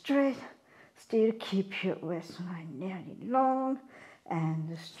and straight. Still keep your waistline nearly long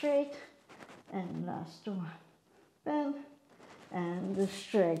and straight. And last one, bend and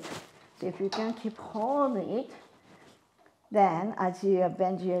straight. So if you can keep holding it, then as you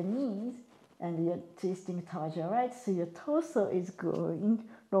bend your knees and you're twisting towards your right, so your torso is going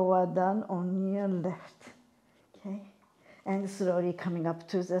lower down on your left, okay? And slowly coming up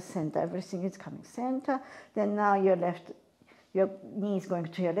to the center. Everything is coming center. Then now your left, your knees going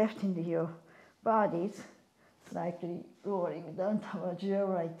to your left into your bodies, slightly rolling down towards your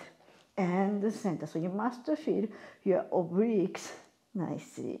right and the center. So you must feel your obliques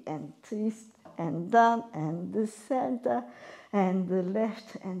nicely and twist and down and the center and the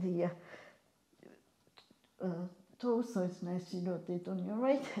left and your torso is nicely rotated on your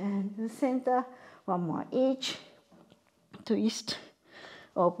right and the center. One more each. Twist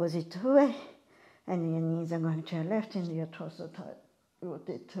opposite way, and your knees are going to your left and your torso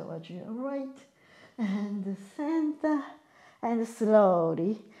rotate towards your right, and the center, and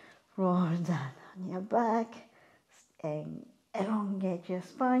slowly roll down on your back and elongate your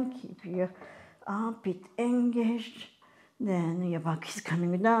spine, keep your armpit engaged, then your back is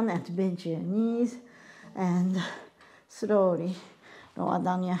coming down and bend your knees and slowly lower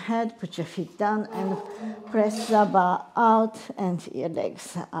down your head, put your feet down and press the bar out and your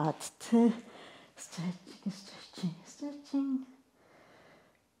legs out too. Stretching, stretching, stretching.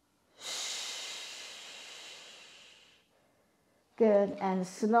 Good, and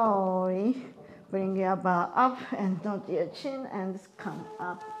slowly bring your bar up and nod your chin and come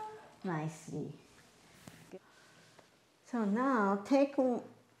up nicely. So now take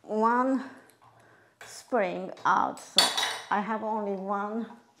one spring out. So I have only one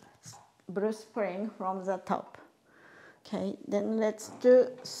blue spring from the top. Okay, then let's do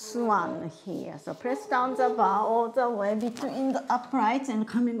Swan here. So press down the bar all the way between the uprights and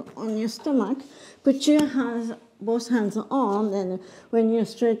coming on your stomach. Put your hands, both hands on, and when you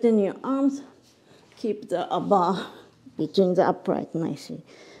straighten your arms, keep the bar between the upright nicely.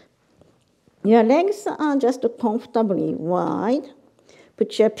 Your legs are just comfortably wide.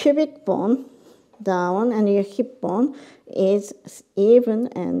 Put your pubic bone down and your hip bone is even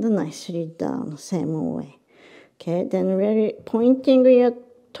and nicely down, same way. Okay, then really pointing your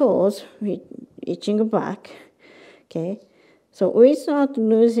toes, reaching back. Okay, so without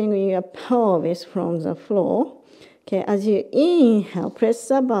losing your pelvis from the floor. Okay, as you inhale, press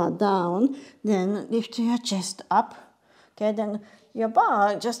the bar down, then lift your chest up. Okay, then your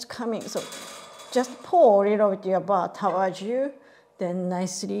bar just coming, so just pull a little bit your bar towards you, then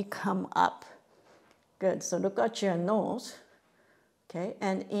nicely come up. Good, so look at your nose. Okay,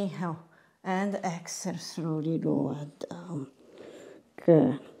 and inhale. And exhale, slowly lower down.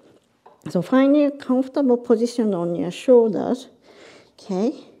 Good. So find a comfortable position on your shoulders.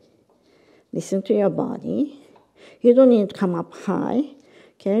 Okay. Listen to your body. You don't need to come up high.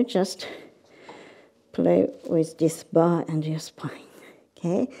 Okay, just play with this bar and your spine.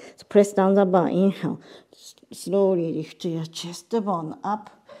 Okay, so press down the bar, inhale. Slowly lift your chest bone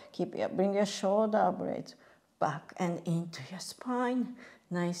up. Bring your shoulder blades back and into your spine.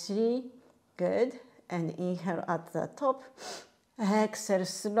 Nicely. Good. And inhale at the top. Exhale,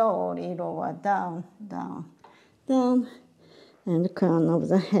 slowly lower down, down, down. And the crown of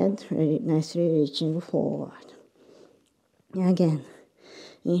the head really nicely reaching forward. Again.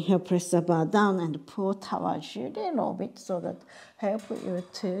 Inhale, press the bar down and pull towards you a little bit so that help you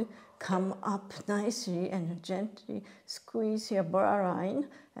to come up nicely and gently squeeze your bra line,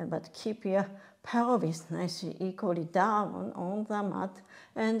 but keep your pelvis nicely equally down on the mat.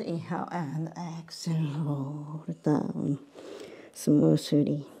 And inhale and exhale, roll down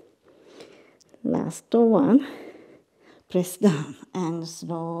smoothly. Last one. Press down and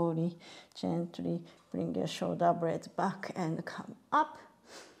slowly, gently bring your shoulder blades back and come up.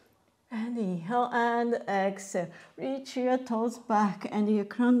 And inhale and exhale. Reach your toes back and your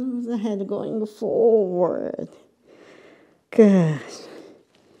crown of the head going forward. Good.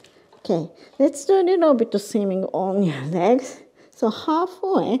 Okay, let's do a little bit of swimming on your legs. So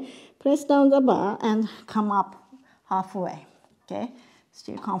halfway, press down the bar and come up halfway. Okay,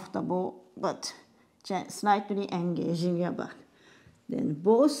 still comfortable, but slightly engaging your back. Then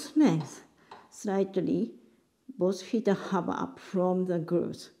both legs slightly, both feet are hover up from the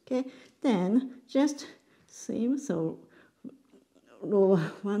grooves. Okay, then just swim, so lower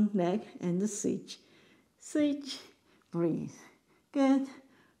one leg and switch. Switch, breathe. Good,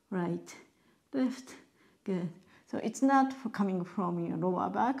 right, left, good. So it's not coming from your lower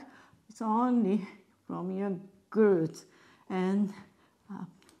back, it's only from your glutes. And up,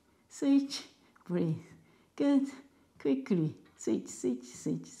 switch, breathe. Good, quickly, switch, switch,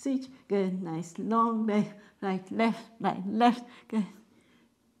 switch, switch. Good, nice long leg, right, left, good.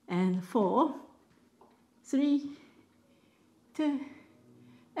 And 4, 3, 2,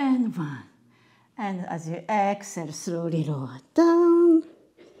 and 1. And as you exhale, slowly lower down.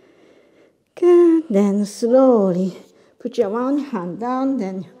 Good. Then slowly put your one hand down,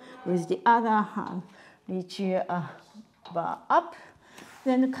 then with the other hand, reach your bar up.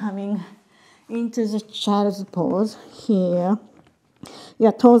 Then coming into the child's pose here.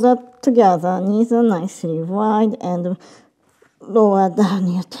 Your toes are together, knees are nicely wide, and lower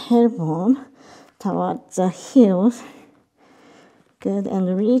down your tailbone towards the heels. Good,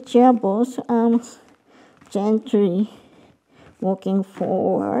 and reach your both arms gently walking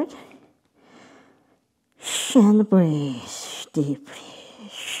forward. And breathe deeply.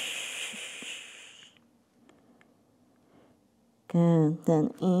 Good.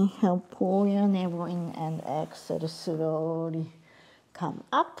 Then inhale, pull your navel in, and exhale, slowly come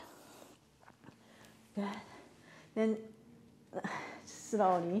up. Good. Then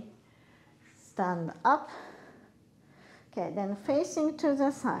slowly stand up. Okay, then facing to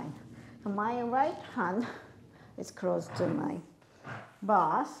the side. So my right hand is close to my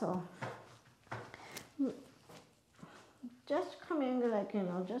bar, so just coming like,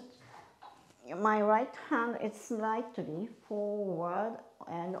 just my right hand is slightly forward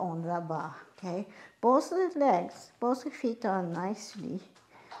and on the bar, okay? Both legs, both feet are nicely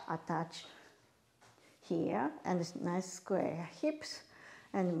attached here, and it's nice square hips,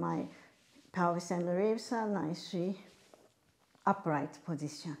 and my pelvis and ribs are nicely upright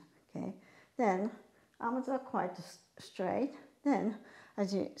position, okay? Then arms are quite straight. Then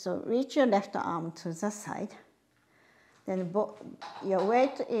so reach your left arm to the side. Then your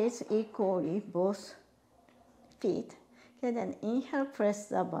weight is equally both feet. Okay, then inhale, press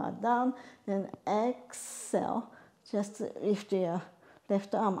the bar down. Then exhale, just lift your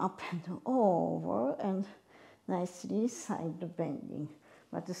left arm up and over, and nicely side bending.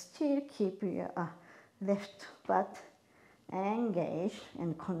 But still keep your left butt engaged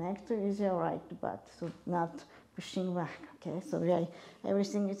and connect with your right butt, so not pushing back. Okay, so really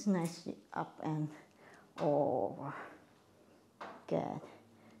everything is nicely up and over. Good.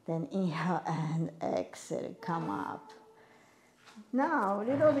 Then inhale and exhale, come up. Now a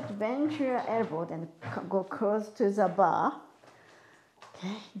little bit bend your elbow, then go close to the bar.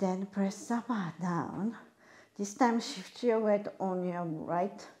 Okay, then press the bar down. This time shift your weight on your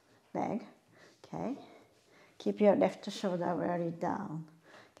right leg. Okay, keep your left shoulder very down.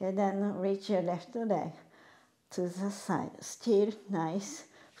 Okay, then reach your left leg to the side. Still nice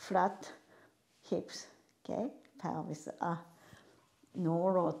flat hips. Okay, pelvis no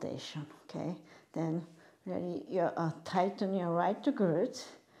rotation. Okay, then really you tighten your right glute.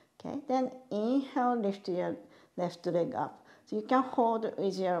 Okay, then inhale, lift your left leg up. So you can hold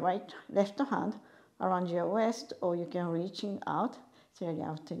with your left hand around your waist, or you can reaching out. It's really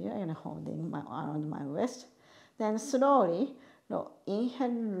up to you. I'm holding around my waist. Then slowly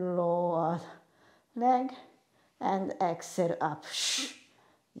inhale, lower leg, and exhale up.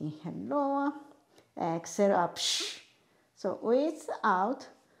 Inhale, lower, exhale up. So without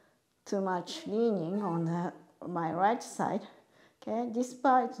too much leaning on my right side, okay, this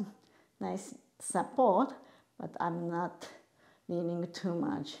part is nice support, but I'm not leaning too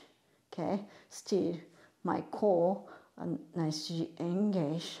much, okay. Still, my core nicely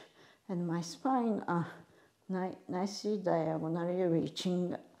engaged, and my spine are nicely diagonally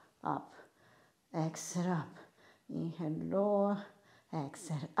reaching up. Exhale up, inhale, lower,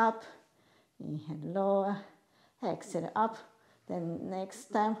 exhale up, inhale, lower, exhale up. Then next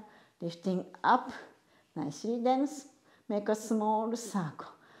time lifting up nicely, then make a small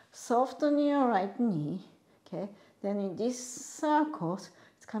circle. Soften your right knee, okay? Then in this circle,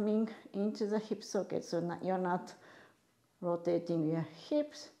 it's coming into the hip socket, so you're not rotating your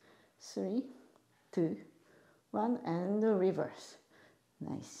hips. 3, 2, 1, and reverse.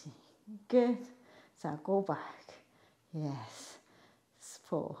 Nicely. Good. Circle back. Yes.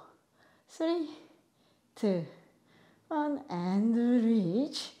 4, 3, 2, 1, and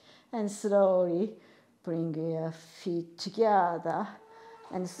reach, and slowly bring your feet together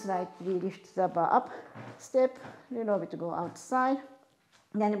and slightly lift the bar up. Step a little bit, go outside.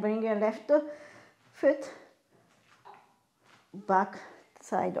 Then bring your left foot back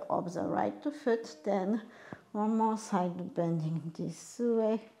side of the right foot. Then one more side bending this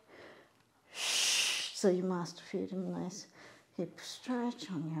way. So you must feel a nice hip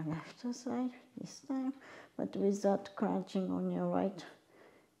stretch on your left side this time, but without crunching on your right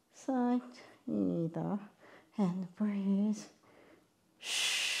side either. And breathe.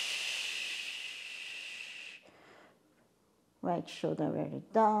 Right shoulder very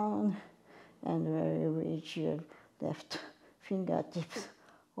down, and very reach your left fingertips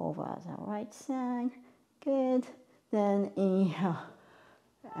over the right side. Good. Then inhale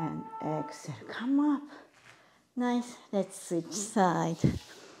and exhale. Come up. Nice. Let's switch side.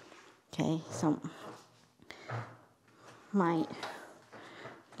 Okay, so my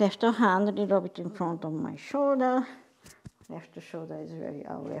left hand a little bit in front of my shoulder. Left shoulder is very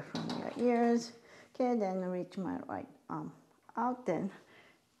away from your ears. Okay, then reach my right arm out, then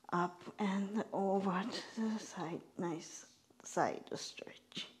up and over to the side. Nice side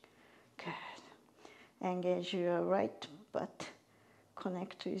stretch. Good. Engage your right butt.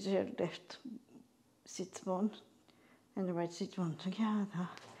 Connect with your left sit bone and right sit bone together.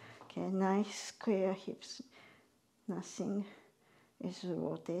 Okay, nice square hips. Nothing is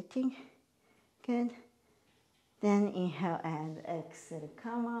rotating. Good. Then inhale and exhale,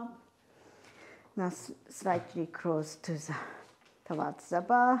 come up. Now slightly close towards the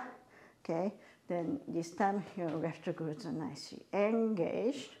bar. Okay. Then this time your left glutes are nicely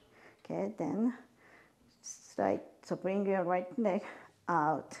engaged. Okay. Then so bring your right leg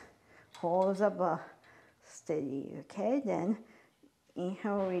out. Hold the bar steady. Okay. Then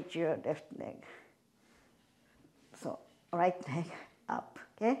inhale, reach your left leg. So right leg up.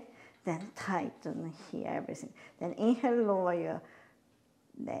 Okay. Then tighten here everything. Then inhale, lower your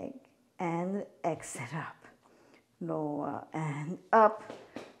leg and exhale up. Lower and up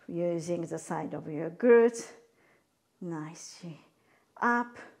using the side of your glutes. Nicely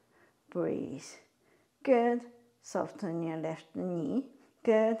up. Breathe. Good. Soften your left knee.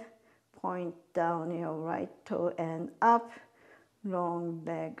 Good. Point down your right toe and up. Long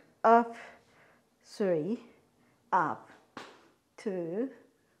leg up. 3. Up. 2.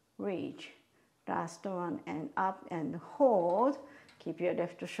 Reach. Last one and up and hold. Keep your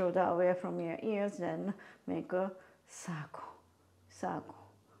left shoulder away from your ears, then make a circle, circle,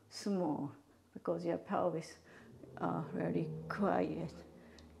 small, because your pelvis are very quiet.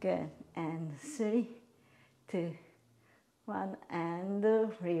 Good. And 3, 2, 1, and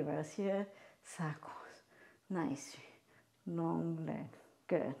reverse your circles. Nicely. Long leg.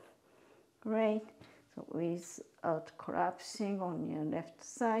 Good. Great. So without collapsing on your left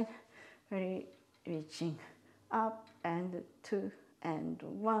side, really reaching up and 2 and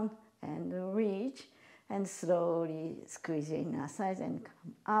 1 and reach, and slowly squeeze your inner thighs and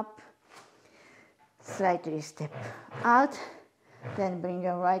come up. Slightly step out, then bring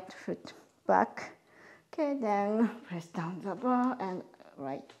your right foot back. Okay, then press down the bar and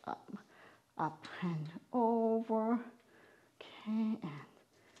right up, up and over. Okay, and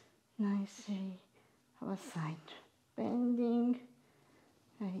nicely have a side bending,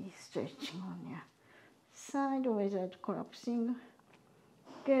 really stretching on your side without collapsing.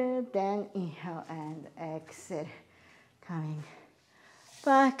 Good. Then inhale and exhale, coming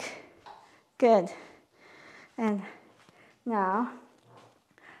back. Good. And now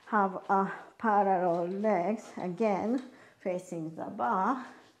have a parallel legs again facing the bar.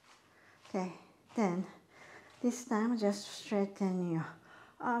 Okay. Then this time just straighten your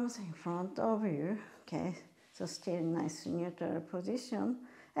arms in front of you. Okay. So still nice neutral position.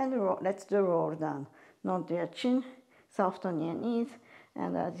 And let's do roll down. Nod your chin, soften your knees,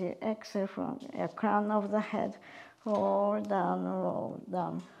 and as you exhale from your crown of the head, roll down, roll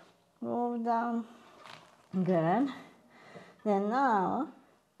down, roll down. Good. Then now,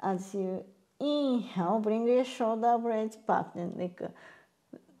 as you inhale, bring your shoulder blades back, and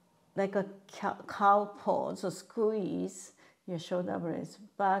like a cow pose, so squeeze your shoulder blades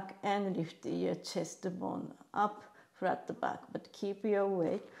back and lift your chest bone up, flat back, but keep your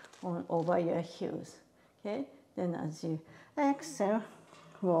weight over your heels. Okay, then as you exhale,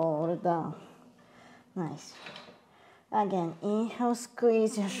 roll down. Nice. Again, inhale,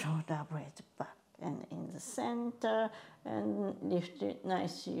 squeeze your shoulder blades back and in the center, and lift it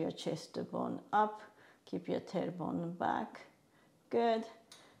nicely, your chest bone up. Keep your tailbone back. Good.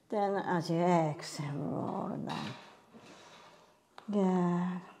 Then as you exhale, roll down.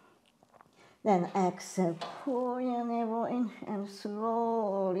 Good. Then exhale, pull your navel in and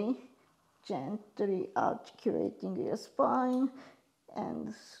slowly, gently articulating your spine,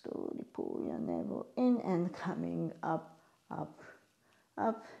 and slowly pull your navel in and coming up, up,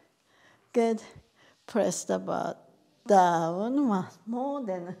 up. Good. Press the bar down once more,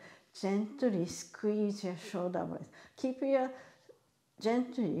 then gently squeeze your shoulder blades. Keep your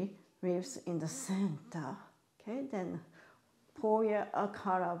gently ribs in the center. Okay, then pull your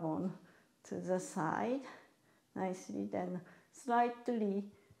collarbone to the side nicely, then slightly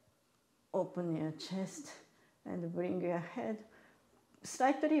open your chest and bring your head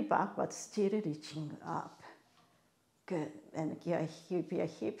slightly back but still reaching up. Good. And keep your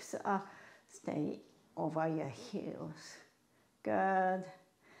hips stay over your heels. Good.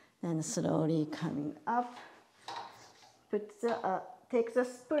 Then slowly coming up. Take the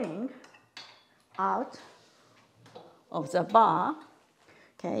spring out of the bar.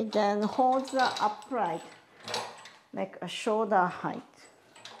 Okay, then hold the upright like a shoulder height.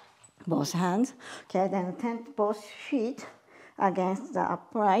 Both hands. Okay, then tent both feet against the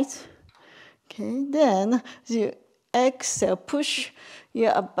upright. Okay, then as you exhale, push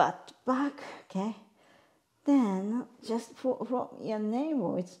your butt back. Okay, then just from your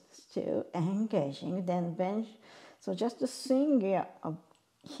navel is still engaging. Then bench. So just swing your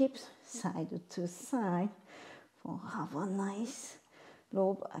hips side to side for have a nice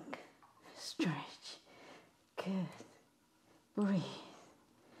low back. stretch. Good. Breathe.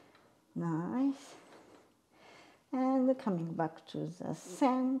 Nice. And coming back to the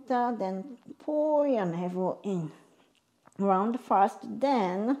center, then pull your navel in. Round first,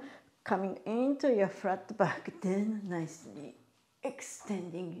 then coming into your flat back, then nicely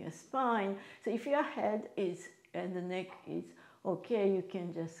extending your spine. So if your head is and the neck is okay, you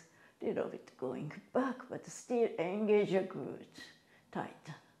can just little bit going back, but still engage your glutes.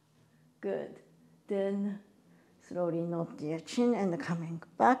 Tighten. Good. Then slowly knot your chin and coming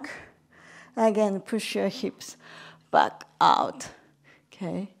back. Again, push your hips back out.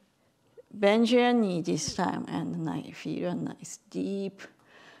 Okay. Bend your knee this time and feel a nice deep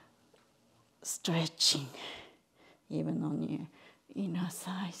stretching, even on your inner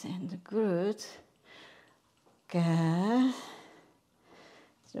thighs and glutes. Good.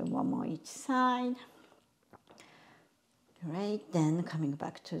 So one more each side. Great. Then coming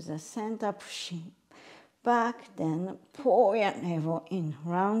back to the center, pushing back. Then pull your navel in.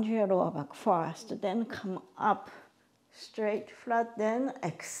 Round your lower back first. Then come up. Straight, flat, then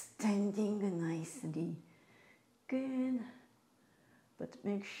extending nicely. Good. But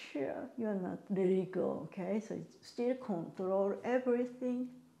make sure you're not letting go, okay? So still control everything.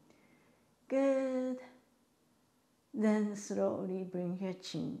 Good. Then slowly bring your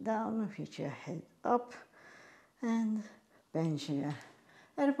chin down, reach your head up, and bend your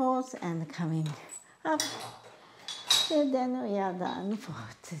elbows and coming up. And then we are done for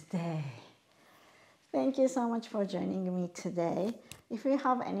today. Thank you so much for joining me today. If you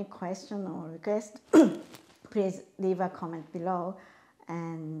have any question or request, please leave a comment below.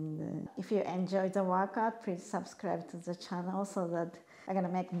 And if you enjoyed the workout, please subscribe to the channel so that I'm gonna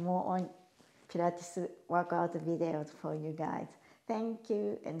make more on Pilates workout videos for you guys. Thank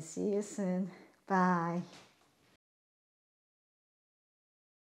you and see you soon. Bye.